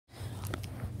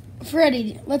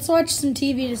Freddie, let's watch some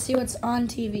TV to see what's on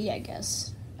TV, I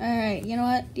guess. Alright, you know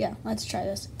what? Yeah, let's try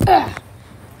this.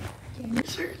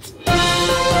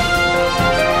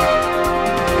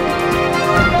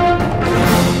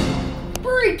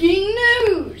 Breaking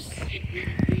news!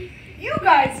 You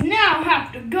guys now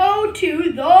have to go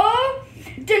to the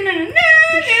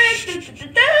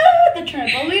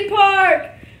trampoline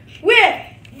park with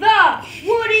the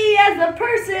Woody as the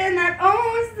person that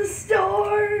owns the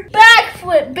store.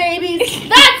 Backflip, babies!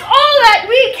 That's all that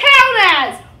we count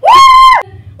as!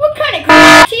 Woo! What kind of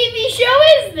crazy TV show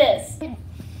is this?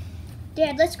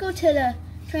 Dad, let's go to the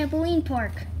trampoline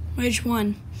park. Which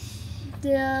one?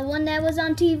 The one that was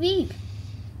on TV.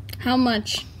 How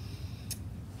much?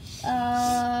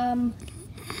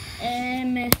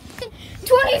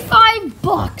 25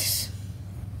 bucks.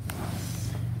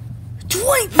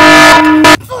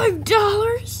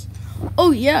 $25?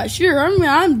 Oh yeah, sure.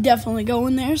 I'm definitely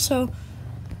going there. So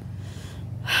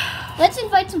Let's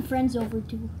invite some friends over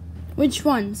too. which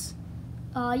ones?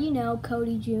 You know,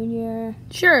 Cody Jr.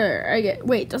 Sure, I get.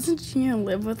 Wait, doesn't Junior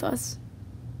live with us?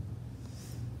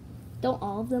 Don't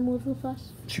all of them live with us?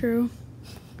 True.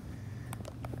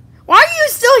 Why are you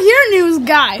still here, news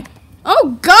guy?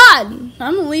 Oh God,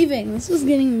 I'm leaving. This is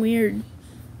getting weird.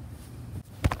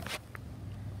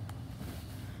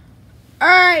 All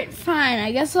right, fine.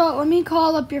 I guess let me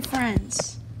call up your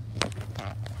friends.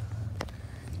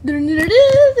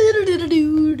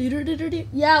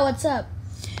 Yeah, what's up?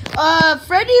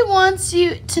 Freddie wants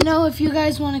you to know if you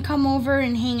guys want to come over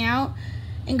and hang out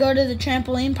and go to the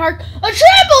trampoline park. A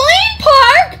trampoline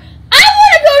park? I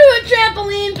want to go to a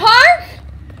trampoline park.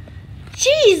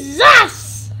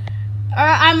 Jesus!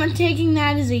 I'm taking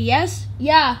that as a yes.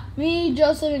 Yeah, me,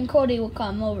 Joseph, and Cody will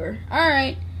come over. All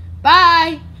right.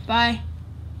 Bye. Bye.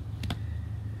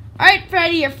 All right,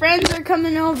 Freddie, your friends are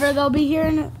coming over. They'll be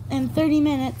here in 30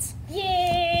 minutes.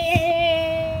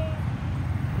 Yay!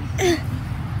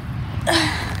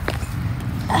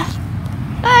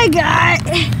 Hi, guys.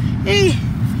 Hey,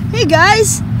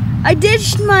 guys. I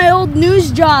ditched my old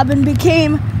news job and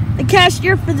became the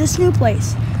cashier for this new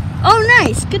place. Oh,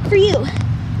 nice. Good for you.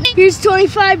 Here's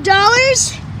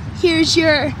 $25. Here's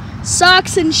your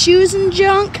socks and shoes and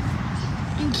junk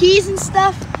and keys and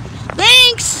stuff.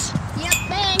 Thanks. Yep,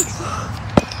 thanks.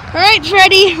 All right,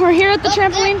 Freddie, we're here at the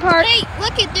trampoline park. Hey,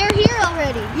 look it, they're here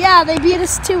already. Yeah, they beat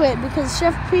us to it because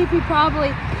Chef Pee-Pee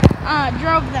probably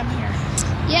drove them here.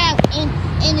 Yeah, in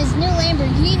his new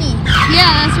Lamborghini.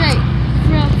 Yeah, that's right.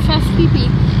 Chef Pee-Pee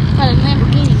got a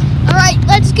Lamborghini. All right,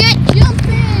 let's get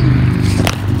jumping.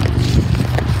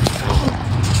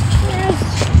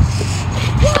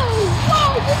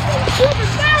 Whoa, this thing's super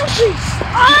bouncy.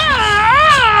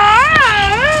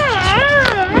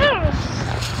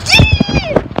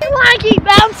 I want to keep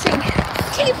bouncing.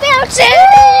 Keep bouncing.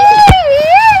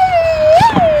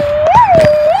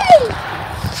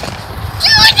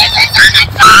 Dude, this is on the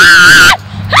top!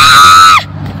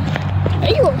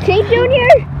 Are you okay,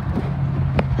 Junior?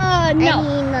 No. I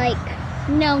mean, like,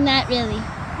 no, not really.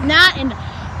 Not in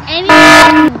any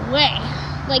way.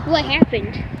 Like, what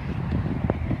happened?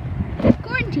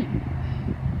 Quarantine.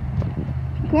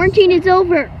 Quarantine is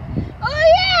over. Oh,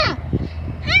 yeah!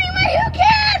 Anyway, who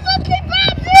cares? Let's keep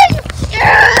bouncing!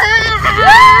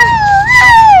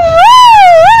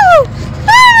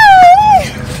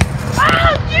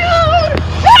 Oh,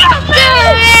 dude! Help me!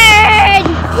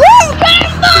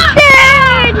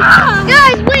 Dad!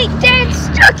 Guys, wait, Dad's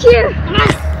stuck here.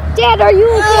 Dad, are you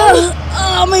okay?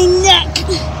 Oh, my neck.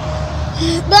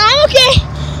 But I'm okay.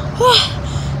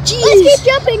 Jeez. Let's keep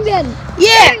jumping then.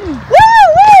 Yeah.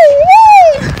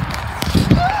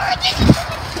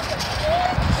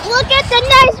 Look at the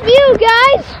nice view,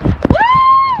 guys.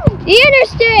 Woo! The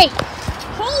interstate.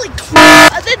 Holy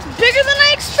crap. That's bigger than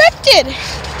I expected.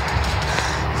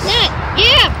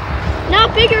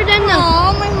 Not bigger than the...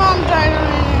 Oh, my mom died on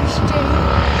an interstate.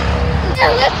 Yeah,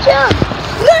 let's jump.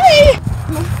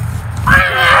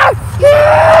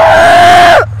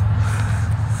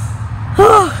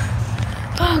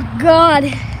 Oh, God.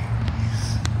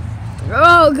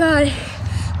 Oh, God.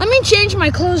 Let me change my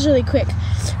clothes really quick.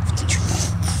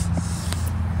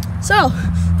 So,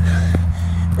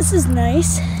 this is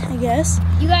nice, I guess.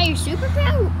 You got your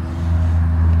superpower?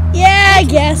 Yeah, I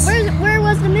guess. Where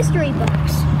was the mystery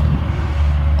box?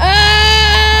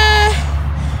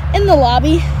 In the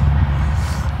lobby.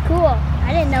 Cool.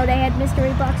 I didn't know they had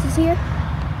mystery boxes here.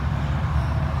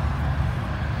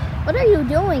 What are you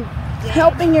doing?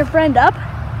 Helping your friend up.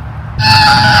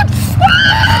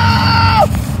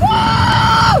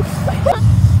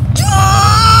 Dude!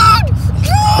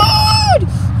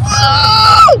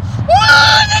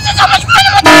 This is so much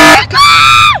fun!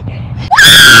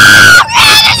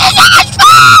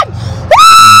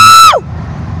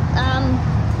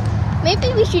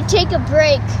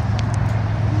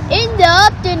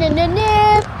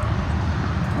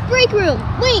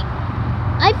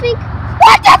 I think.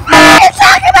 What the fuck are you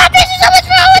talking about? This is so much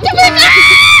fun. What the fuck?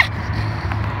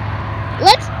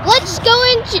 Let's go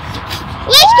and see the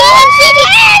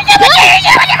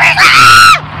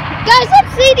guys.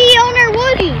 Let's see the owner,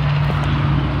 Woody.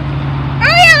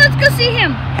 Oh yeah, let's go see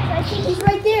him. I think he's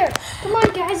right there. Come on,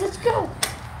 guys, let's go.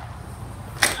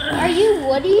 Are you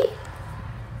Woody?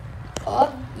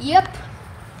 Yep.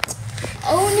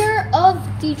 Owner of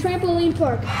the trampoline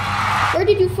park. Where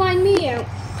did you find me out?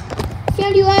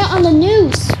 Found you out on the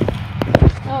news.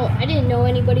 Oh, I didn't know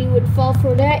anybody would fall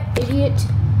for that, idiot.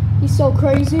 He's so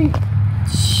crazy.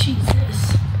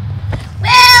 Jesus.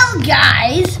 Well,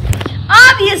 guys,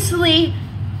 obviously.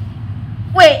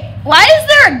 Wait, why is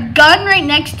there a gun right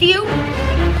next to you?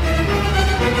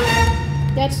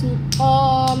 That's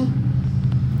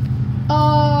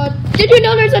did you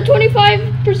know there's a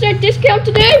 25% discount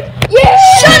today? Yeah!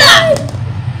 Shut up!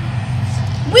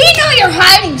 We know you're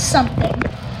hiding something.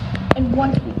 And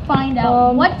once we find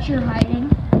out what you're hiding,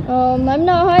 I'm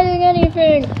not hiding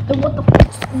anything. then what the fuck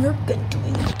is your gun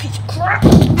doing, you piece of crap?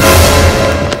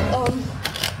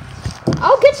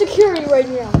 I'll get security right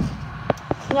now.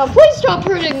 Now, please stop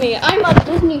hurting me. I'm a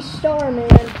Disney star, man.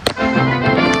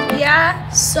 Yeah,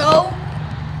 so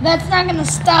that's not gonna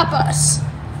stop us.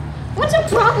 What's the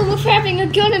problem with having a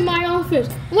gun in my office?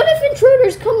 What if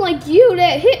intruders come like you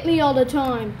that hit me all the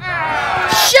time?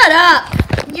 Shut up!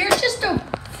 You're just a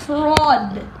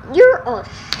fraud.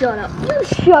 Shut up. You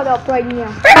shut up right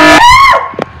now.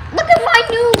 Look at my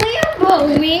new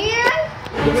Lambo, man.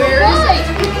 Where is it?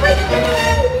 It's right there.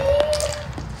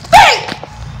 Fake!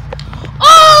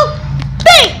 Oh,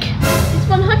 fake! It's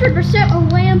 100%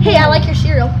 a Lambo. Hey, I like your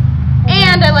cereal.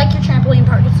 And I like your trampoline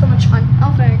park. It's so much fun.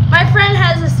 Oh, thanks. My friend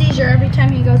has a seizure every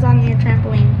time he goes on your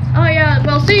trampoline. Oh, yeah.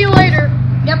 Well, see you later.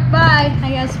 Yep, bye. I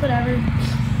guess, whatever.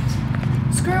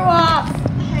 Screw off.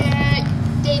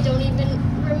 They don't even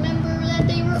remember that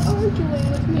they were arguing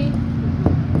with me.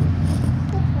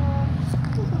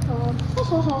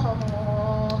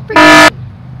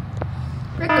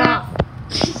 Frick off.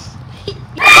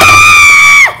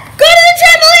 Go to the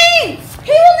trampoline!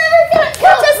 He will never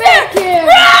catch us there!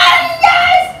 Run,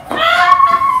 guys!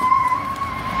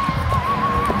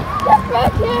 Get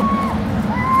back here!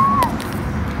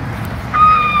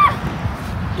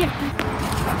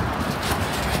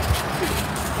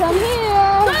 Come here!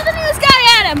 Throw the news guy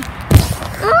at him!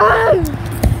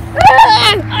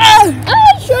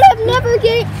 I should have never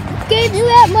gave you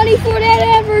that money for that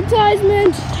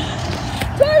advertisement!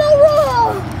 Turtle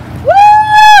roll!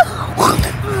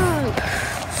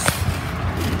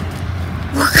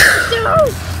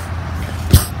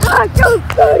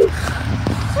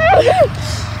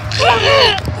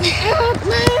 Help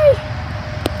me!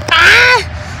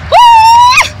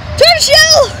 Turn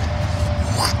shell!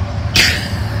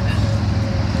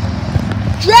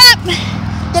 Drop!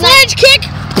 Sledge kick!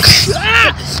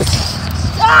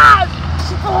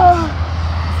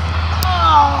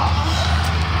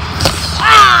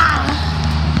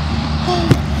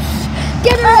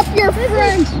 Get her up your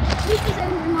friend! This is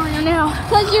ending mine now.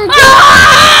 Cause you're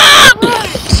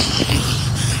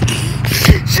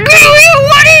Screw you,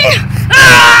 Woody!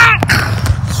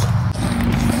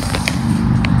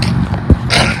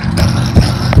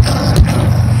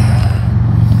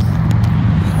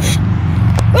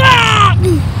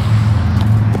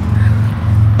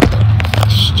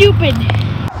 Stupid.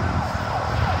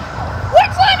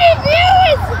 Which one of you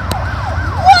is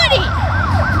Woody?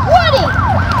 Woody!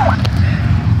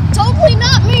 Totally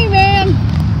not me, man.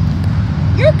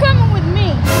 You're coming with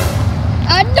me.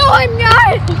 No, I'm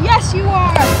not. Yes, you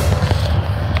are.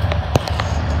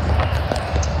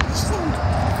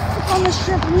 On the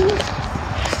strip, please.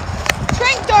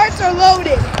 Trank darts are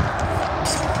loaded.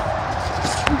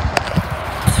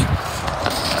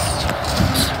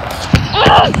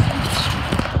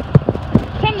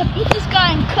 Time to put this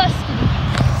guy in custody.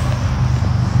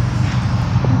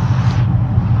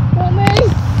 Come on.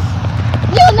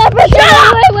 You'll never get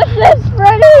away with this,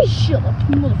 Freddie. Shut up,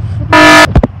 you motherfucker.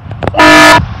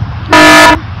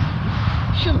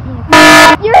 Shut up,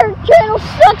 motherfucker. Your channel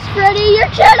sucks, Freddie. Your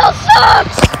channel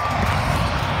sucks.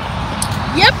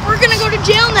 Yep, we're gonna go to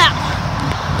jail now.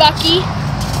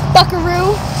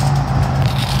 Buckaroo.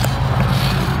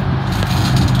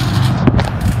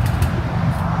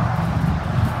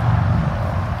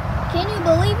 Can you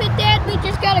believe it, Dad? We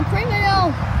just got a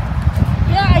criminal.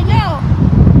 Yeah,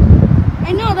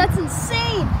 I know, that's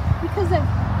insane. Because of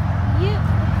you.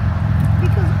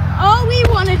 Because all we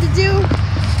wanted to do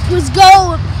was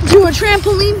go to a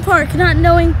trampoline park, not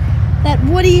knowing that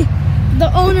Woody,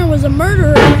 the owner, was a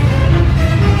murderer.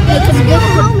 Let's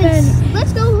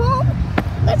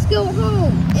go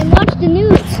home and watch the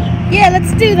news. Yeah,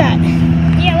 let's do that.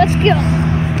 Yeah, let's go.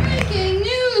 Breaking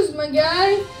news, my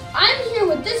guy. I'm here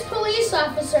with this police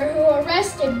officer who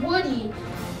arrested Woody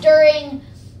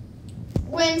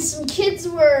when some kids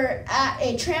were at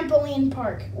a trampoline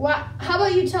park. How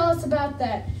about you tell us about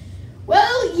that?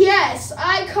 Well, yes,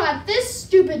 I caught this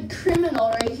stupid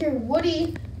criminal right here,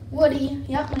 Woody,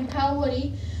 yep, my pal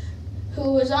Woody,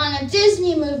 who was on a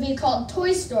Disney movie called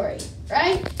Toy Story,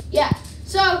 right? Yeah,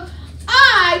 so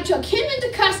I took him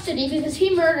into custody because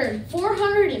he murdered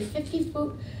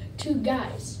 452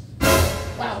 guys.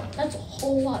 Wow, that's a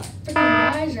whole lot of freaking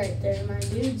guys right there, my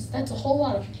dudes. That's a whole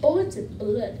lot of bullets and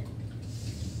blood.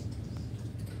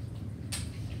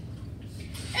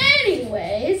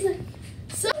 Anyways,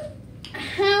 so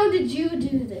how did you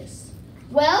do this?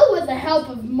 Well, with the help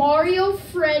of Mario,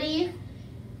 Freddie,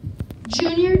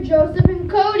 Junior, Joseph, and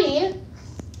Cody,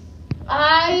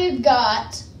 I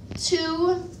got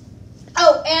to...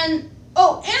 and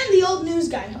the old news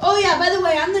guy. Oh yeah, by the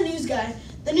way, I'm the news guy.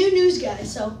 The new news guy,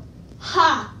 so...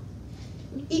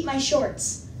 Eat my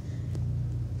shorts.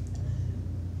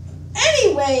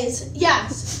 Anyways,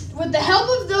 yes, with the help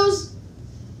of those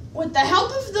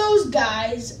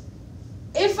guys,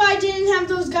 if I didn't have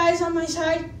those guys on my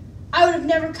side, I would have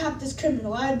never caught this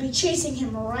criminal. I would be chasing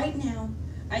him right now.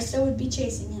 I still would be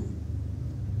chasing him.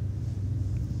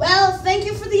 Well, thank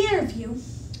you for the interview.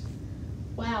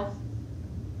 Wow.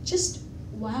 Just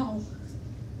wow.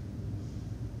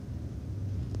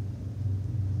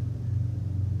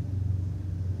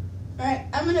 Alright,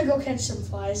 I'm gonna go catch some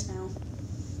flies now.